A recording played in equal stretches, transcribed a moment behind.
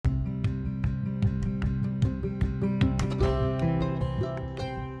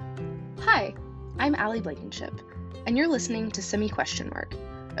I'm Allie Blankenship, and you're listening to Semi Question Mark,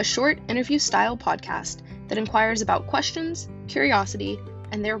 a short interview-style podcast that inquires about questions, curiosity,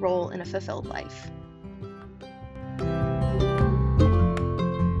 and their role in a fulfilled life.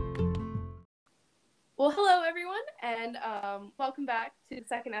 Well, hello everyone, and welcome back to the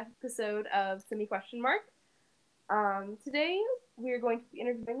second episode of Semi Question Mark. Today we are going to be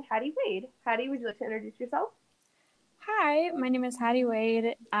interviewing Hattie Wade. Hattie, would you like to introduce yourself? Hi, my name is Hattie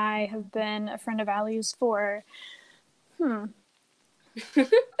Wade. I have been a friend of Allie's for,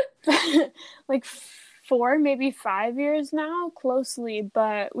 like 4, maybe 5 years now, closely,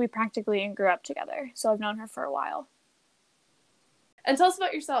 but we practically grew up together, so I've known her for a while. And tell us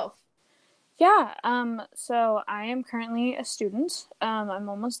about yourself. Yeah, so I am currently a student. I'm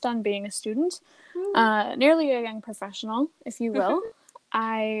almost done being a student, nearly a young professional, if you will.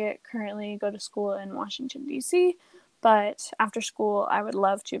 I currently go to school in Washington, D.C., but after school, I would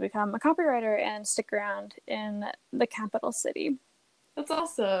love to become a copywriter and stick around in the capital city. That's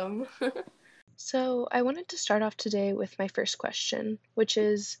awesome. So I wanted to start off today with my first question, which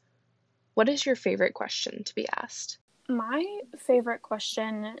is, what is your favorite question to be asked? My favorite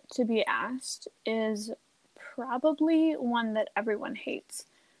question to be asked is probably one that everyone hates,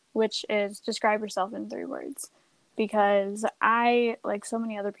 which is describe yourself in 3 words. Because I, like so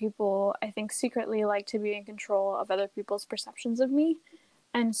many other people, I think secretly like to be in control of other people's perceptions of me.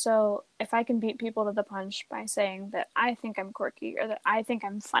 And so if I can beat people to the punch by saying that I think I'm quirky, or that I think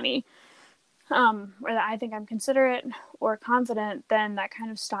I'm funny, or that I think I'm considerate or confident, then that kind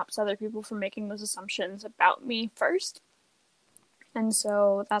of stops other people from making those assumptions about me first. And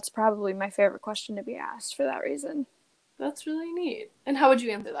so that's probably my favorite question to be asked for that reason. That's really neat. And how would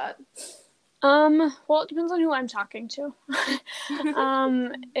you answer that? Well, it depends on who I'm talking to.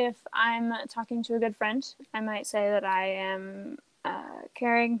 If I'm talking to a good friend, I might say that I am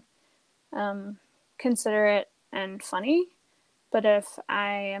caring, considerate, and funny. But if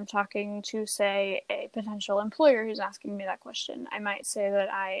I am talking to, say, a potential employer who's asking me that question, I might say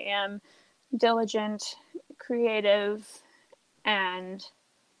that I am diligent, creative, and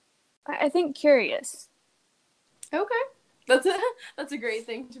I think curious. Okay. That's a great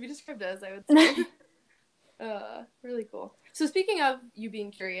thing to be described as, I would say. Really cool. So speaking of you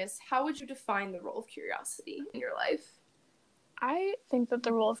being curious, how would you define the role of curiosity in your life? I think that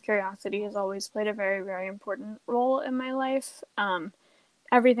the role of curiosity has always played a very, very important role in my life.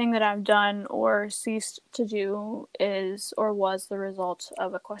 Everything that I've done or ceased to do is or was the result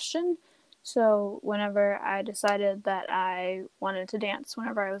of a question. So whenever I decided that I wanted to dance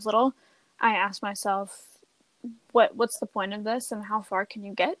whenever I was little, I asked myself, what's the point of this and how far can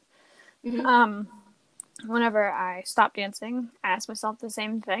you get? Mm-hmm. Whenever I stopped dancing, I asked myself the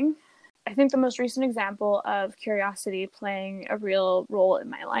same thing. I think the most recent example of curiosity playing a real role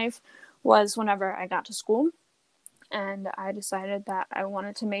in my life was whenever I got to school and I decided that I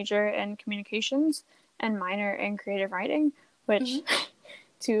wanted to major in communications and minor in creative writing, which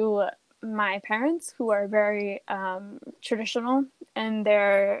to my parents, who are very traditional in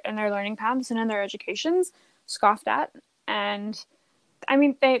their learning paths and in their educations, scoffed at. And I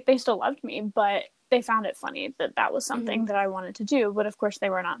mean, they still loved me, but they found it funny that that was something that I wanted to do. But of course, they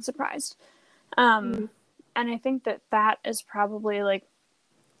were not surprised. And I think that that is probably like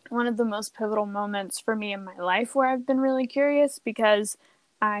one of the most pivotal moments for me in my life where I've been really curious, because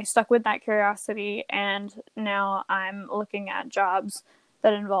I stuck with that curiosity, and now I'm looking at jobs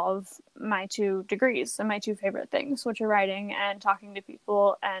that involve my 2 degrees and my 2 favorite things, which are writing and talking to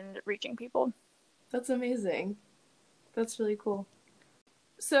people and reaching people. That's amazing. That's really cool.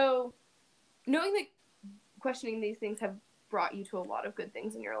 So, knowing that questioning these things have brought you to a lot of good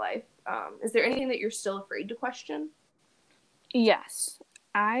things in your life, is there anything that you're still afraid to question? Yes,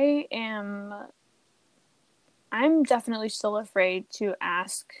 I'm definitely still afraid to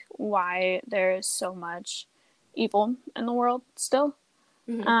ask why there is so much evil in the world still.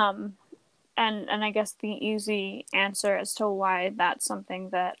 And I guess the easy answer as to why that's something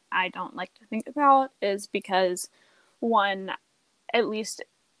that I don't like to think about is because, one, at least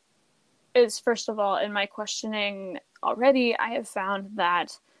is, first of all, in my questioning already, I have found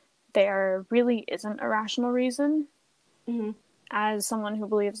that there really isn't a rational reason. As someone who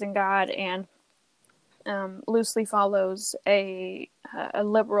believes in God and loosely follows a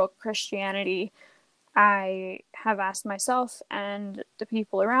liberal Christianity, I have asked myself and the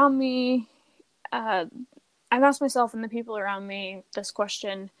people around me, this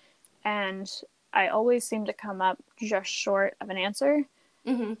question, and I always seem to come up just short of an answer.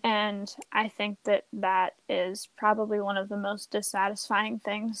 And I think that that is probably one of the most dissatisfying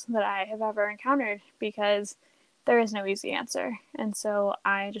things that I have ever encountered, because there is no easy answer. And so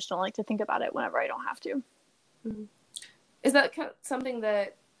I just don't like to think about it whenever I don't have to. Mm-hmm. Is that something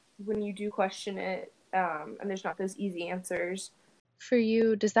that when you do question it, and there's not those easy answers? For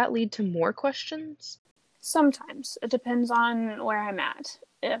you, does that lead to more questions? Sometimes. It depends on where I'm at.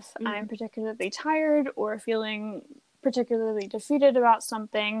 If I'm particularly tired or feeling particularly defeated about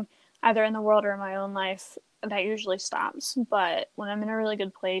something, either in the world or in my own life, that usually stops. But when I'm in a really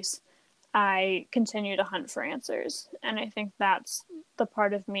good place, I continue to hunt for answers. And I think that's the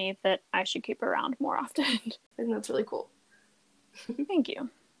part of me that I should keep around more often. I think that's really cool. Thank you.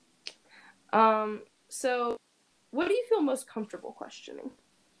 So what do you feel most comfortable questioning?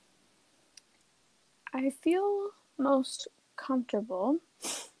 I feel most comfortable.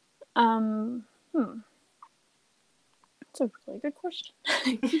 That's a really good question.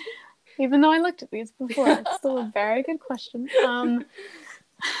 Even though I looked at these before, it's still a very good question.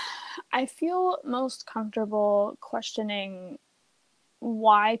 I feel most comfortable questioning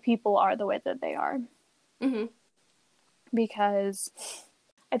why people are the way that they are. Mm-hmm. Because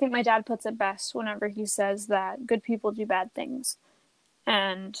I think my dad puts it best whenever he says that good people do bad things.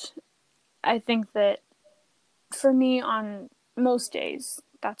 And I think that for me, on most days,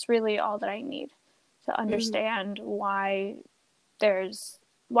 that's really all that I need to understand why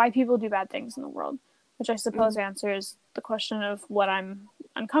people do bad things in the world, which I suppose answers the question of what I'm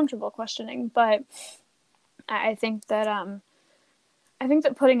uncomfortable questioning. But I think that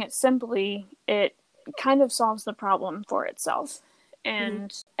putting it simply, it kind of solves the problem for itself.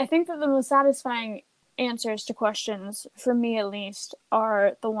 And I think that the most satisfying answers to questions, for me at least,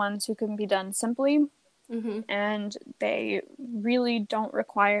 are the ones who can be done simply. And they really don't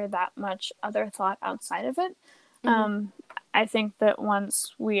require that much other thought outside of it. I think that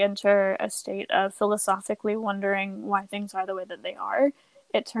once we enter a state of philosophically wondering why things are the way that they are,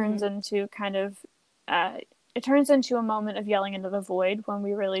 it turns into it turns into a moment of yelling into the void when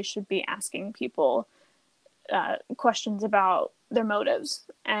we really should be asking people questions about their motives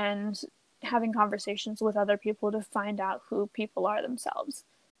and having conversations with other people to find out who people are themselves.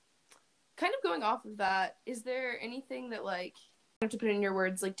 Kind of going off of that, is there anything that, like, you have to put in your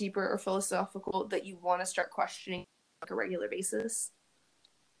words, like, deeper or philosophical that you want to start questioning on like a regular basis?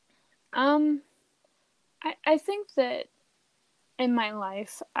 I think that in my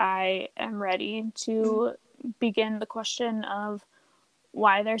life, I am ready to begin the question of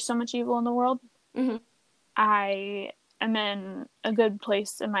why there's so much evil in the world. I am in a good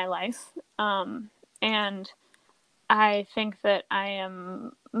place in my life, and I think that I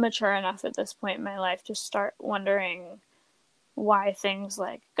am mature enough at this point in my life to start wondering why things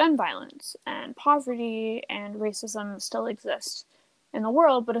like gun violence and poverty and racism still exist in the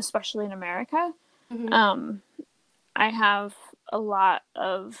world, but especially in America. I have a lot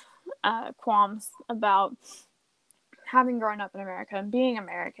of qualms about having grown up in America and being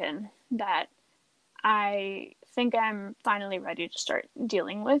American that I think I'm finally ready to start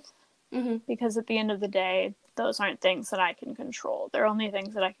dealing with. Because at the end of the day, those aren't things that I can control. They're only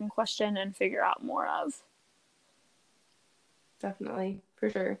things that I can question and figure out more of. Definitely, for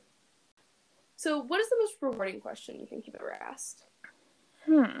sure. So what is the most rewarding question you think you've ever asked?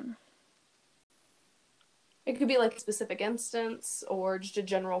 It could be like a specific instance or just a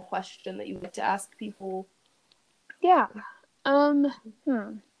general question that you like to ask people. Yeah. I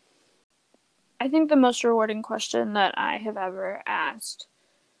think the most rewarding question that I have ever asked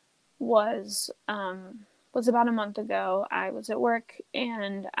was about a month ago. I was at work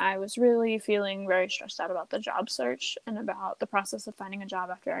and I was really feeling very stressed out about the job search and about the process of finding a job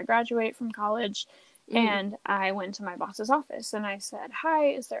after I graduate from college. And I went to my boss's office and I said, "Hi,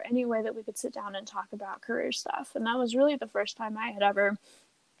 is there any way that we could sit down and talk about career stuff?" And that was really the first time I had ever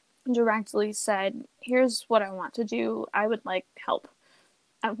directly said, "Here's what I want to do. I would like help.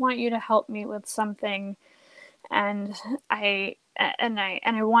 I want you to help me with something." And I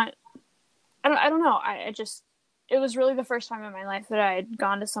want, I don't know. It was really the first time in my life that I had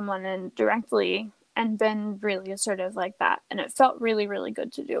gone to someone and directly and been really assertive like that. And it felt really, really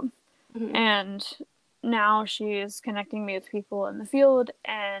good to do. And now she is connecting me with people in the field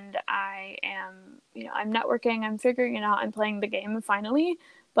and I am, I'm networking, I'm figuring it out, I'm playing the game finally,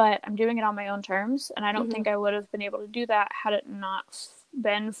 but I'm doing it on my own terms. And I don't think I would have been able to do that had it not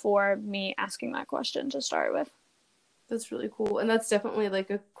been for me asking that question to start with. That's really cool. And that's definitely like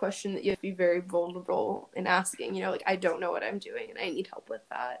a question that you have to be very vulnerable in asking, like, I don't know what I'm doing and I need help with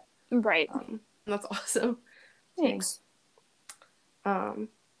that. Right. That's awesome. Thanks.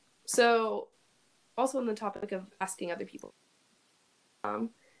 So also on the topic of asking other people,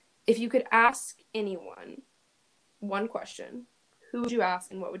 if you could ask anyone one question, who would you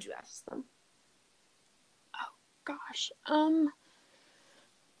ask and what would you ask them? gosh.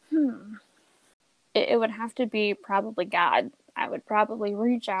 It would have to be probably God. I would probably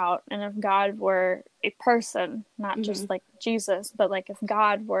reach out, and if God were a person, not just like Jesus, but like if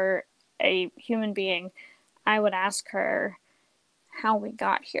God were a human being, I would ask her how we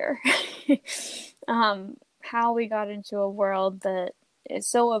got here. How we got into a world that is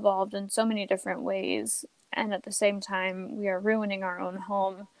so evolved in so many different ways, and at the same time we are ruining our own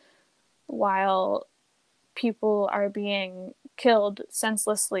home while people are being killed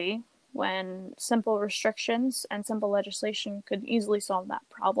senselessly, when simple restrictions and simple legislation could easily solve that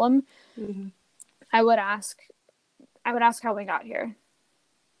problem. I would ask how we got here.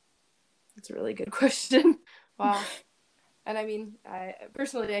 That's a really good question. Wow. And I mean, I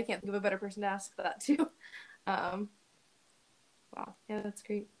can't think of a better person to ask that to. Wow. Yeah, that's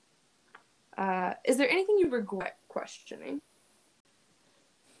great. Is there anything you regret questioning?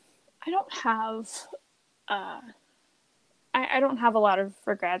 I don't have I don't have a lot of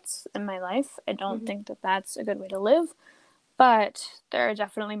regrets in my life. I don't think that that's a good way to live, but there are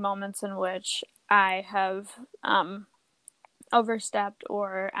definitely moments in which I have overstepped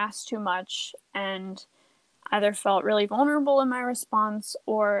or asked too much and either felt really vulnerable in my response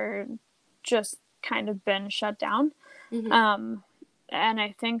or just kind of been shut down. And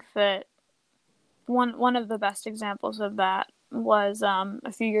I think that one of the best examples of that was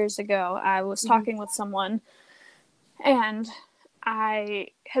a few years ago. I was talking with someone, and I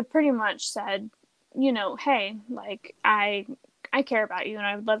had pretty much said, hey, like, I care about you and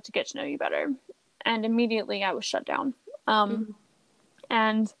I would love to get to know you better. And immediately I was shut down.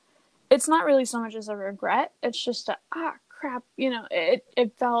 And it's not really so much as a regret. It's just crap.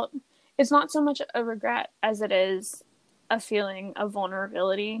 It's not so much a regret as it is a feeling of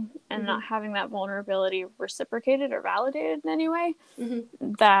vulnerability and not having that vulnerability reciprocated or validated in any way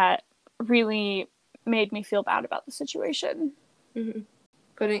that really made me feel bad about the situation.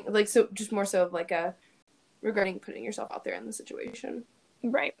 Just more so of like regarding putting yourself out there in the situation.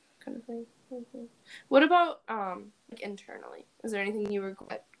 Right. Kind of thing. What about like internally? Is there anything you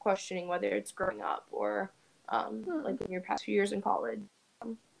regret questioning, whether it's growing up or like in your past few years in college,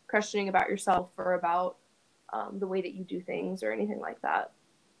 questioning about yourself or about the way that you do things or anything like that?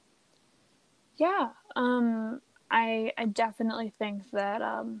 Yeah. I definitely think that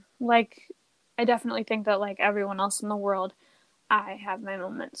like everyone else in the world, I have my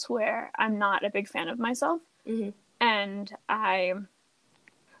moments where I'm not a big fan of myself. And I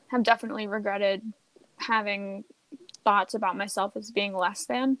have definitely regretted having thoughts about myself as being less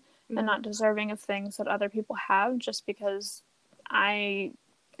than and not deserving of things that other people have, just because I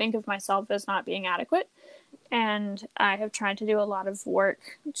think of myself as not being adequate. And I have tried to do a lot of work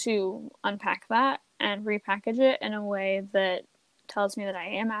to unpack that and repackage it in a way that tells me that I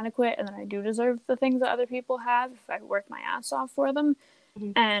am adequate and that I do deserve the things that other people have if I work my ass off for them.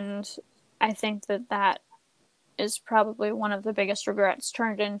 And I think that is probably one of the biggest regrets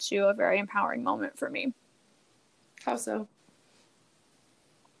turned into a very empowering moment for me. How so?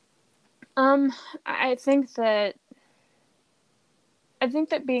 I think that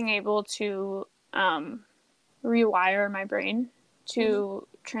being able to rewire my brain to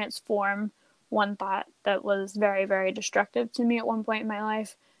transform one thought that was very, very destructive to me at one point in my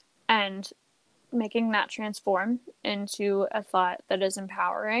life and making that transform into a thought that is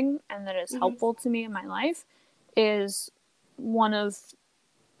empowering and that is helpful to me in my life is one of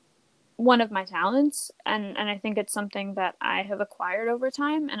my talents, and I think it's something that I have acquired over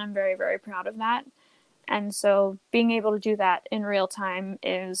time, and I'm very, very proud of that. And so being able to do that in real time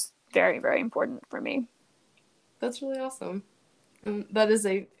is very, very important for me. That's really awesome. And that is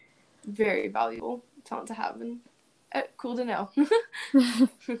a very valuable talent to have, and cool to know.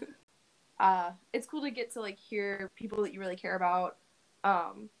 It's cool to get to like hear people that you really care about,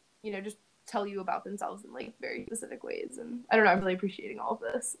 just tell you about themselves in like very specific ways. And I don't know, I'm really appreciating all of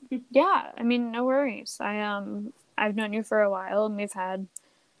this. Yeah, I mean, no worries. I've known you for a while, and we've had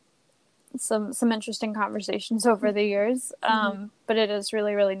some interesting conversations over the years. But it is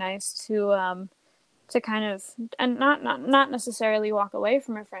really, really nice to kind of, and not necessarily walk away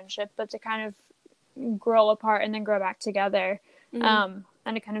from a friendship, but to kind of grow apart and then grow back together. And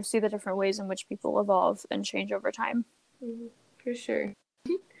to kind of see the different ways in which people evolve and change over time. For sure.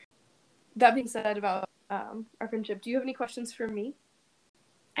 That being said about our friendship, do you have any questions for me?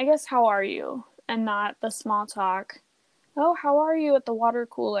 I guess, how are you? And not the small talk. Oh, how are you at the water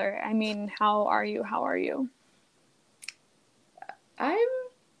cooler? I mean, how are you? How are you? That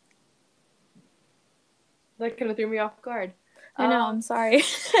kind of threw me off guard. I know, I'm sorry.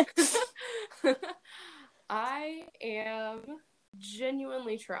 I am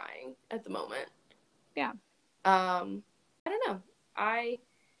genuinely trying at the moment. Yeah. I don't know. I'm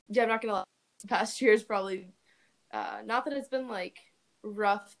not gonna lie. The past year is probably not that it's been like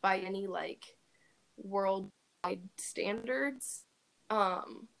rough by any like worldwide standards,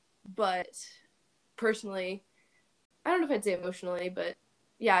 but personally, I don't know if I'd say emotionally, but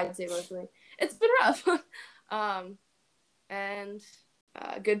yeah, I'd say emotionally, it's been rough. And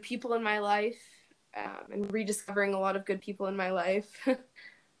good people in my life, and rediscovering a lot of good people in my life,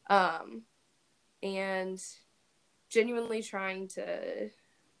 and genuinely trying to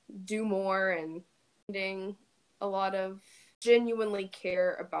do more and finding a lot of genuinely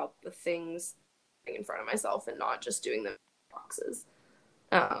care about the things in front of myself and not just doing them in boxes.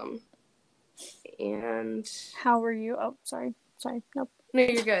 And How were you? Oh, sorry. Nope. no,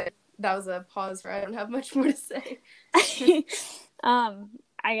 you're good. That was a pause for I don't have much more to say.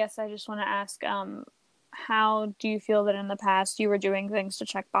 I guess I just want to ask, how do you feel that in the past you were doing things to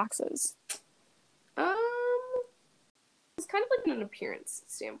check boxes? It's kind of like an appearance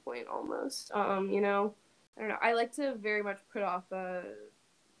standpoint almost. You know, I don't know. I like to very much put off a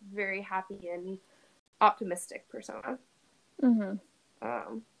very happy and optimistic persona. Mm-hmm.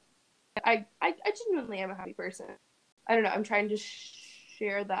 I genuinely am a happy person. I don't know. I'm trying to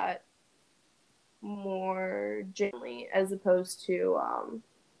share that more genuinely as opposed to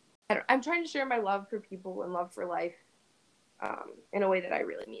I'm trying to share my love for people and love for life in a way that I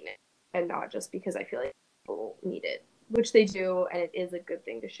really mean it, and not just because I feel like people need it, which they do, and it is a good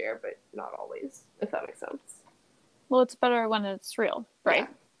thing to share, but not always, if that makes sense. Well, it's better when it's real, right? Yeah,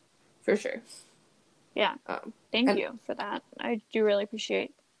 for sure. Yeah. Thank you for that. I do really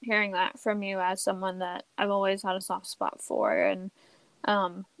appreciate hearing that from you as someone that I've always had a soft spot for, and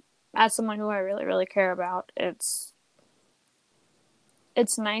as someone who I really, really care about.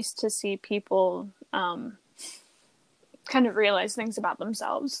 It's nice to see people kind of realize things about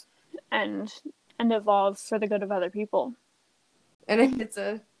themselves and evolve for the good of other people. And it's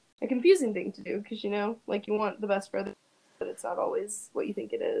a confusing thing to do because, you know, like you want the best for others, but it's not always what you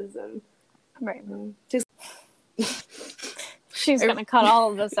think it is. And right. She's gonna cut all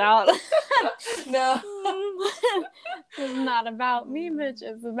of this out. No. It's not about me, bitch.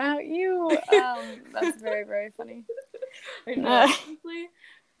 It's about you. That's very, very funny. I know. Honestly,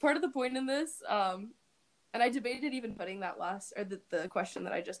 part of the point in this, and I debated even putting that the question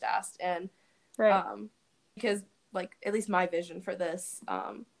that I just asked, and right. Because like at least my vision for this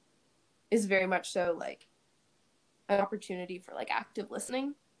is very much so like an opportunity for like active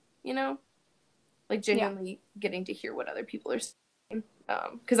listening, you know, like genuinely getting to hear what other people are saying,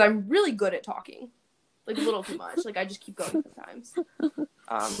 because I'm really good at talking, like a little too much. Like I just keep going sometimes,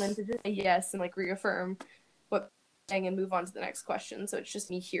 and to just say yes and like reaffirm what they're saying and move on to the next question. So it's just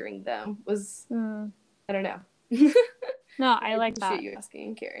me hearing them was I don't know. No, I like that. Appreciate you asking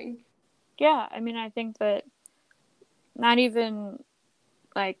and caring. Yeah, I mean, I think that not even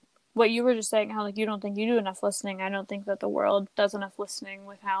like what you were just saying, how like you don't think you do enough listening. I don't think that the world does enough listening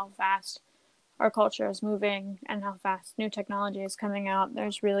with how fast our culture is moving and how fast new technology is coming out.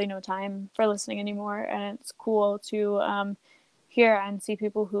 There's really no time for listening anymore, and it's cool to hear and see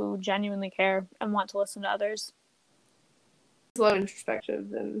people who genuinely care and want to listen to others. It's a lot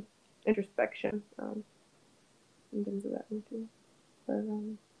of introspection and things of that nature.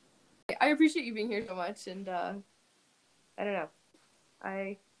 But I appreciate you being here so much, and I don't know.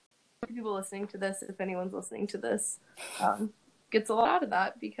 I hope people listening to this, if anyone's listening to this, gets a lot out of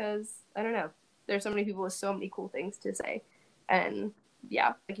that because I don't know. There's so many people with so many cool things to say, and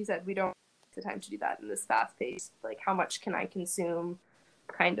yeah, like you said, we don't have the time to do that in this fast-paced. Like, how much can I consume?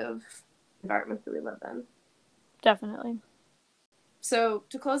 Kind of environment that we live in. Definitely. So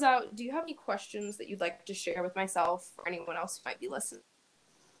to close out, do you have any questions that you'd like to share with myself or anyone else who might be listening?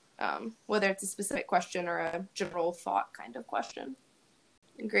 Whether it's a specific question or a general thought kind of question.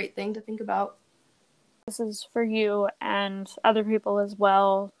 A great thing to think about. This is for you and other people as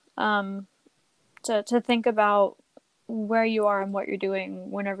well, to think about where you are and what you're doing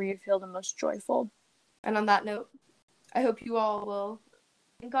whenever you feel the most joyful. And on that note, I hope you all will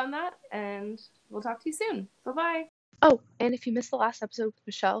think on that, and we'll talk to you soon. Bye-bye. Oh, and if you missed the last episode with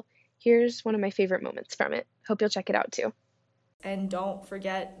Michelle, here's one of my favorite moments from it. Hope you'll check it out too. And don't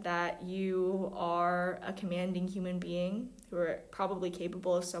forget that you are a commanding human being who are probably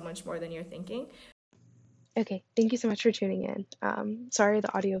capable of so much more than you're thinking. Okay, thank you so much for tuning in. Sorry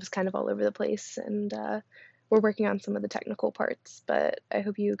the audio was kind of all over the place, and we're working on some of the technical parts, but I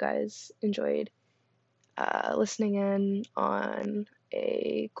hope you guys enjoyed listening in on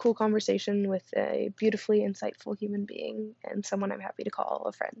a cool conversation with a beautifully insightful human being and someone I'm happy to call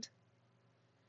a friend.